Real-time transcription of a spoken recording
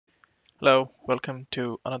Hello, welcome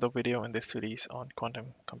to another video in this series on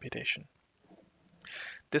quantum computation.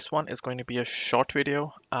 This one is going to be a short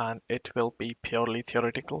video and it will be purely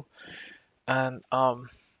theoretical. And I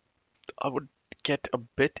would get a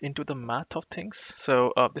bit into the math of things.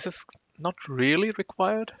 So this is not really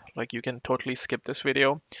required. Like you can totally skip this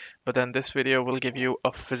video, but then this video will give you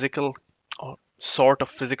a physical or sort of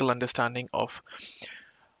physical understanding of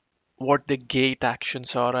what the gate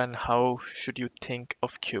actions are and how should you think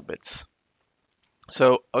of qubits.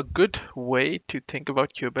 So a good way to think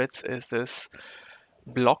about qubits is this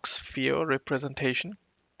Bloch sphere representation.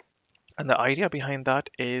 And the idea behind that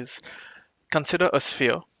is consider a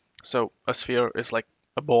sphere. So a sphere is like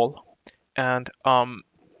a ball, and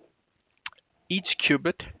each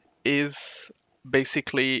qubit is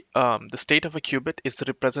basically the state of a qubit is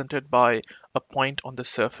represented by a point on the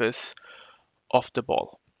surface of the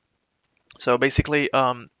ball. So basically,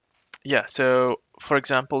 yeah. So for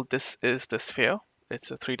example, this is the sphere. It's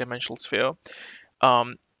a three-dimensional sphere.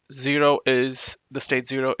 Um, the state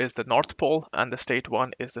 0 is the north pole and the state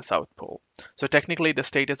 1 is the south pole. So technically the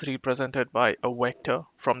state is represented by a vector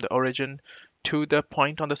from the origin to the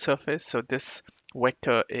point on the surface. So this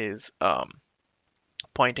vector is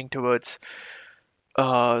pointing towards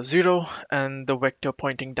 0 and the vector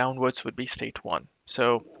pointing downwards would be state 1.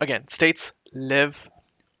 So again, states live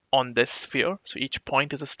on this sphere. So each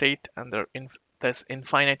point is a state and there's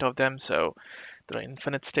infinite of them. So there are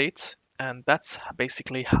infinite states. And that's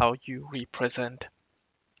basically how you represent,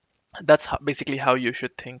 basically how you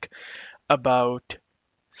should think about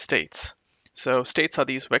states. So states are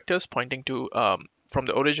these vectors pointing to from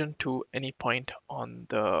the origin to any point on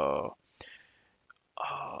the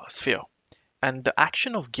sphere. And the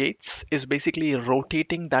action of gates is basically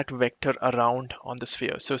rotating that vector around on the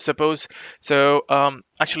sphere. So suppose,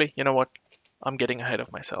 actually, you know what? I'm getting ahead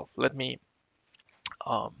of myself. Let me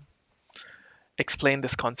um, explain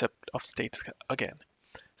this concept of states again.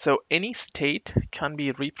 So any state can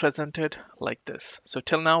be represented like this. So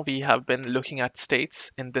till now we have been looking at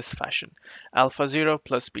states in this fashion, alpha 0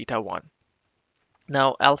 plus beta 1.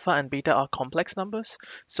 Now alpha and beta are complex numbers,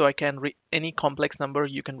 so I can any complex number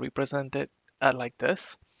you can represent it like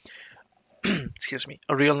this. Excuse me,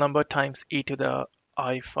 a real number times e to the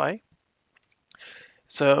I phi.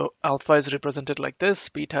 So alpha is represented like this,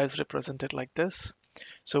 beta is represented like this.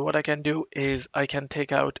 So what I can do is I can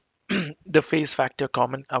take out the phase factor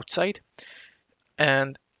common outside,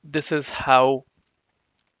 and this is how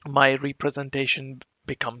my representation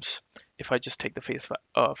becomes if I just take the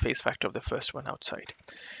phase factor of the first one outside.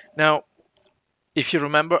 Now, if you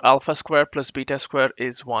remember, alpha square plus beta square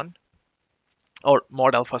is 1, or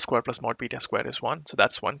mod alpha square plus mod beta square is 1. So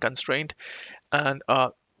that's one constraint. And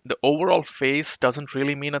the overall phase doesn't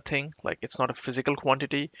really mean a thing, like it's not a physical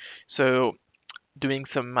quantity. So doing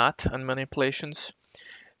some math and manipulations,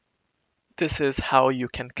 this is how you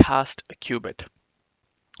can cast a qubit.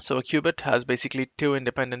 So a qubit has basically two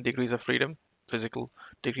independent degrees of freedom, physical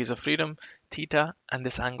degrees of freedom, theta, and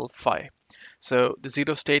this angle phi. So the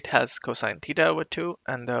 0 state has cosine theta over 2,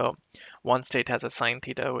 and the 1 state has a sine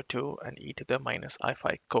theta over 2, and e to the minus I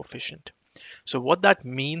phi coefficient. So what that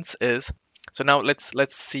means is, so now let's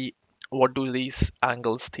see what do these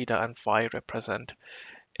angles theta and phi represent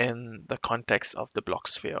in the context of the Bloch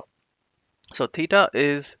sphere. So theta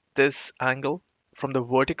is this angle from the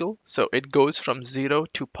vertical. So it goes from 0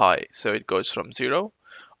 to pi. So it goes from 0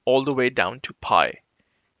 all the way down to pi.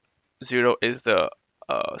 0 is the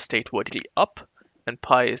state vertically up, and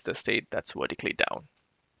pi is the state that's vertically down.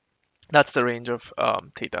 That's the range of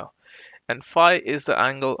theta. And phi is the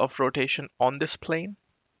angle of rotation on this plane.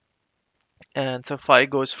 And so phi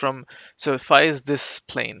is this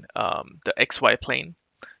plane, the xy plane.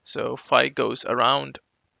 So phi goes around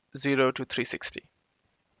 0 to 360.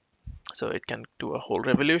 So it can do a whole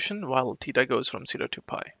revolution while theta goes from 0 to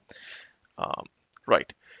pi.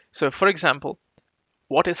 Right. So for example,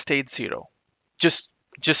 what is state 0? Just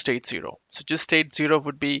state 0. So just state 0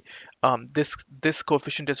 would be this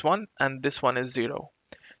coefficient is 1 and this one is 0.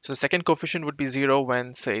 So the second coefficient would be 0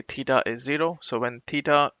 when, say, theta is 0. So when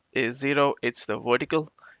theta is 0, it's the vertical.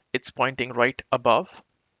 It's pointing right above.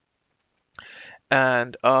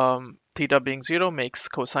 And theta being 0 makes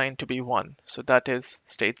cosine to be 1. So that is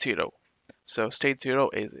state 0. So state 0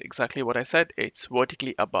 is exactly what I said. It's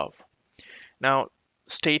vertically above. Now,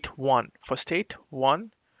 state 1. For state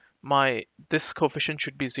 1, this coefficient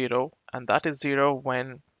should be 0, and that is 0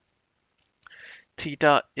 when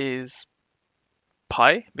theta is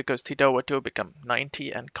pi, because theta over 2 become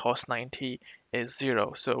 90 and cos 90 is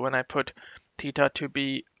 0. So when I put theta to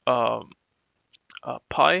be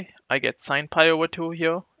pi, I get sine pi over 2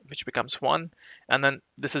 here. which becomes 1. And then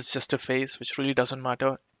this is just a phase, which really doesn't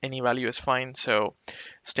matter. Any value is fine. So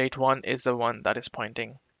state 1 is the one that is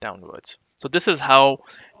pointing downwards. So this is a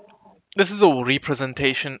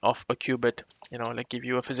representation of a qubit, like give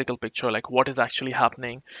you a physical picture, like what is actually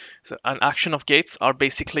happening. So an action of gates are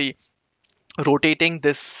basically rotating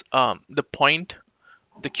this, the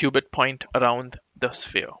qubit point around the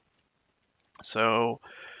sphere. So,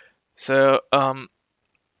 so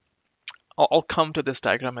I'll come to this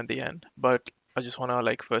diagram at the end, but I just want to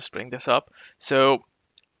like first bring this up. So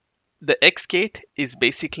the X gate is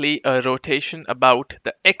basically a rotation about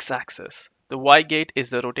the X axis. The Y gate is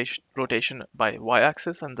the rotation by Y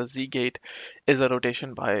axis, and the Z gate is a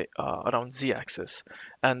rotation by around Z axis.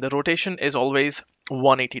 And the rotation is always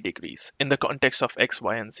 180 degrees in the context of X,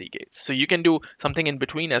 Y, and Z gates. So you can do something in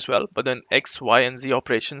between as well, but then X, Y, and Z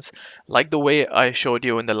operations, like the way I showed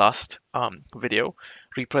you in the last video,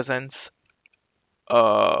 represents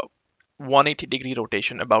a 180-degree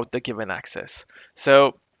rotation about the given axis.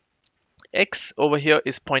 So X over here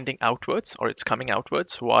is pointing outwards, or it's coming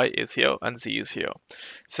outwards. Y is here and Z is here.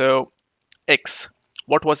 So X,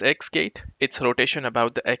 what was X gate? It's rotation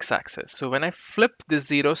about the X axis. So when I flip the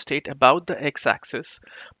 0 state about the X axis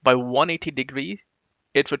by 180 degree,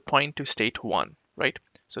 it would point to state 1, right?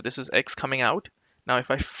 So this is X coming out. Now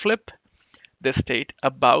if I flip this state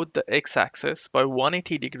about the X axis by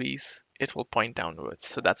 180 degrees, it will point downwards.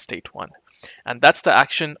 So that's state 1. And that's the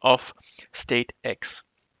action of state X,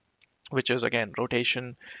 which is again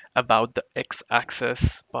rotation about the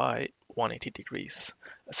x-axis by 180 degrees.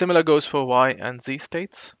 Similar goes for y and z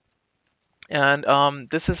states. And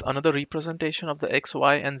this is another representation of the x,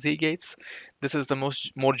 y, and z gates. This is the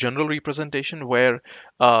more general representation where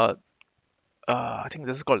I think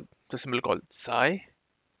this is called the symbol called psi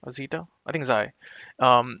or zeta. I think psi.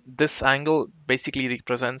 This angle basically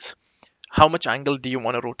represents how much angle do you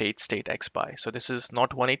want to rotate state x by. So this is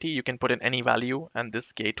not 180. You can put in any value and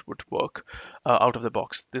this gate would work out of the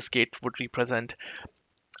box. This gate would represent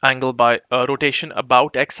angle by rotation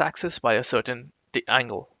about x-axis by a certain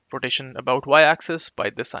angle, rotation about y-axis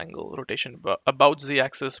by this angle, rotation about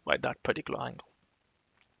z-axis by that particular angle.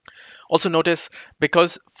 Also notice,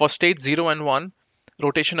 because for state 0 and 1,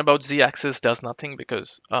 rotation about z-axis does nothing,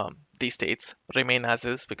 because these states remain as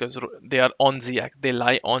is because they are on they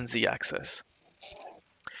lie on z-axis.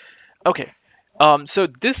 Okay, so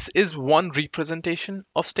this is one representation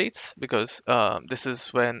of states, because this is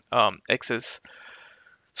when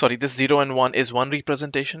this 0 and 1 is one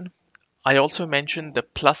representation. I also mentioned the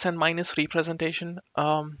plus and minus representation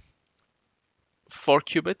for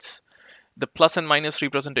qubits. The plus and minus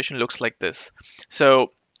representation looks like this.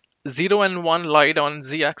 So 0 and 1 lie on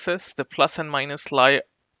z-axis, the plus and minus lie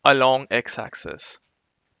along x-axis.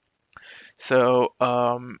 So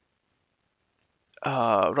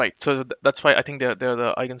right, so that's why I think they're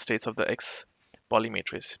the eigenstates of the X Pauli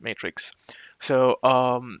matrix. So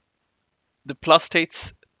the plus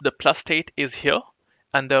state is here,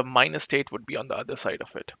 and the minus state would be on the other side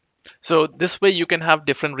of it. So this way you can have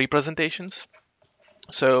different representations.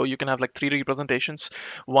 So you can have like 3 representations: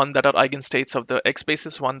 one that are eigenstates of the X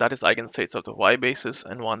basis, one that is eigenstates of the Y basis,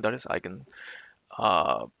 and one that is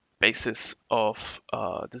basis of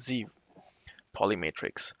the Z Pauli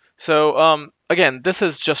matrix. So again, this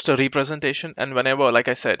is just a representation, and whenever, like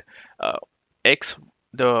I said, x,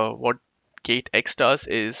 what gate x does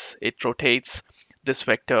is it rotates this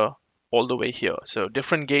vector all the way here. So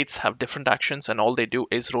different gates have different actions, and all they do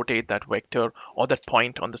is rotate that vector or that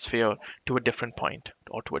point on the sphere to a different point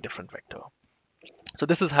or to a different vector. So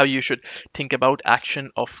this is how you should think about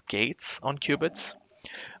action of gates on qubits.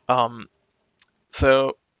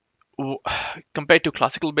 So compared to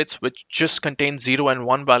classical bits, which just contain 0 and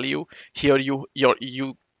 1 value, here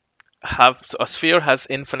you have a sphere has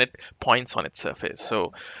infinite points on its surface.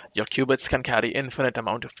 So your qubits can carry infinite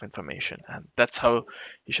amount of information, and that's how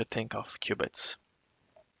you should think of qubits.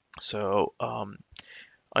 So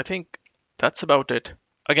I think that's about it.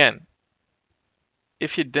 Again,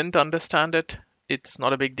 if you didn't understand it, it's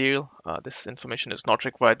not a big deal. This information is not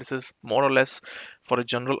required. This is more or less for a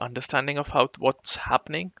general understanding of what's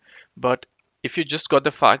happening. But if you just got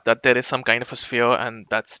the fact that there is some kind of a sphere and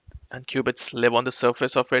qubits live on the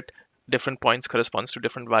surface of it, different points corresponds to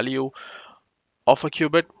different value of a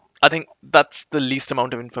qubit, I think that's the least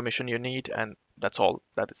amount of information you need, and that's all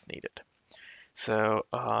that is needed. So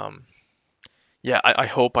yeah, I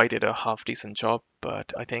hope I did a half decent job,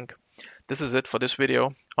 but I think this is it for this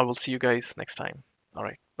video. I will see you guys next time. All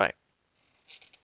right, bye.